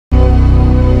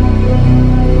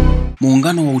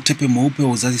Muungano wa Utepe Mweupe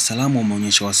wa Uzazi Salama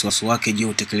umeonyesha wasiwasi wake juu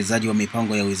ya utekelezaji wa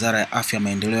mipango ya Wizara ya Afya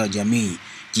Maendeleo ya Jamii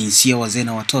Jinsia Wazee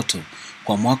na Watoto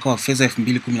kwa mwaka wa fedha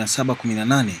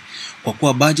 2017-18 kwa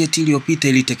kuwa bajeti iliyopita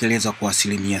ilitekelezwa kwa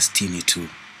asilimia 60 tu.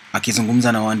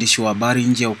 Akizungumza na waandishi wa habari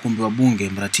nje ya ukumbi wa Bunge,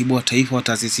 mratibu wa taifa wa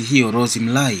taasisi hiyo Rose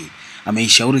Mlai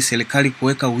ameishauri serikali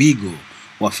kuweka wigo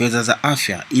wa fedha za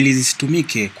afya ili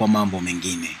zisitumike kwa mambo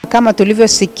mengine. Kama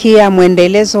tulivyosikia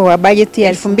mwendelezo wa bajeti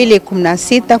ya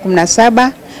 2016-17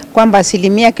 kwamba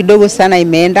asilimia kidogo sana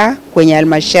imeenda kwenye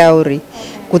halmashauri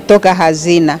kutoka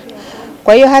hazina.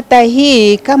 Kwa hiyo hata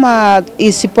hii kama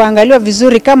isipoangaliwa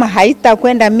vizuri, kama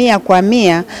haitakwenda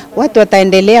 100%, watu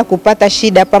wataendelea kupata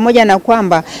shida, pamoja na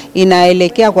kwamba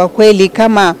inaelekea kwa kweli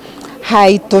kama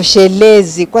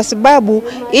haitoshelezi, kwa sababu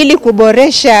ili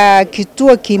kuboresha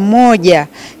kituo kimoja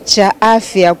cha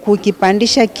afya,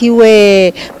 kukipandisha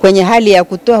kiwe kwenye hali ya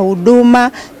kutoa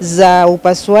huduma za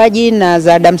upasuaji na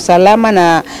za damu salama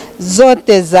na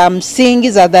zote za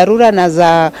msingi za dharura na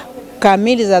za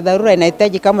kamili za dharura,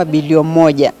 inahitaji kama bilioni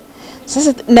 1.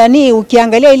 Sasa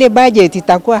ukiangalia ile budget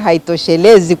itakuwa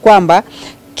haitoshelezi kwamba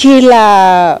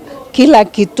kila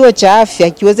kituo cha afya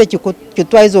kiweze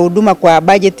kutoa hizo huduma kwa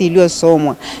bajeti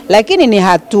iliyosomwa, lakini ni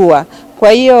hatua.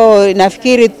 Kwa hiyo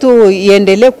nafikiri tu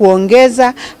iendelee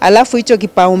kuongeza, alafu hicho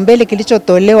kipaumbele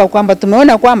kilichotolewa kwamba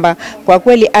tumeona kwamba kwa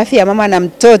kweli afya ya mama na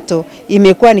mtoto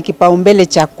imekuwa ni kipaumbele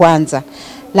cha kwanza,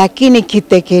 lakini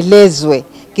kitekelezwe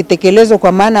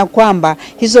kwa maana kwamba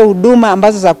hizo huduma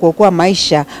ambazo za kuokoa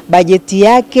maisha, bajeti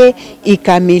yake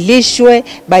ikamilishwe,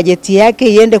 bajeti yake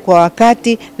iende kwa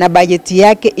wakati na bajeti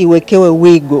yake iwekewe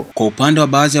wigo. Kwa upande wa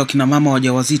baadhi ya wakina mama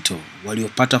wajawazito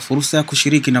waliopata fursa ya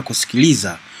kushiriki na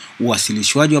kusikiliza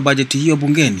uwasilishwaji wa bajeti hiyo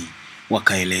bungeni,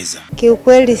 wakaeleza.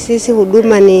 Kiukweli sisi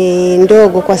huduma ni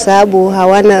ndogo kwa sababu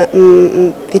hawana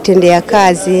vitendea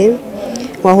kazi,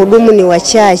 wahudumu ni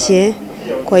wachache.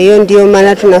 Kwa hiyo ndio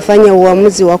maana tunafanya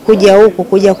uamuzi wa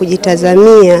kuja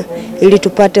kujitazamia ili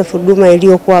tupate huduma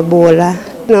iliyokuwa bora.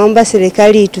 Naomba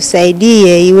serikali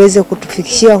itusaidie iweze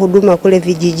kutufikishia huduma kule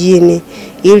vijijini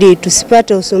ili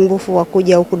tusipate usumbufu wa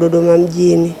kuja huku Dodoma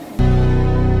mjini.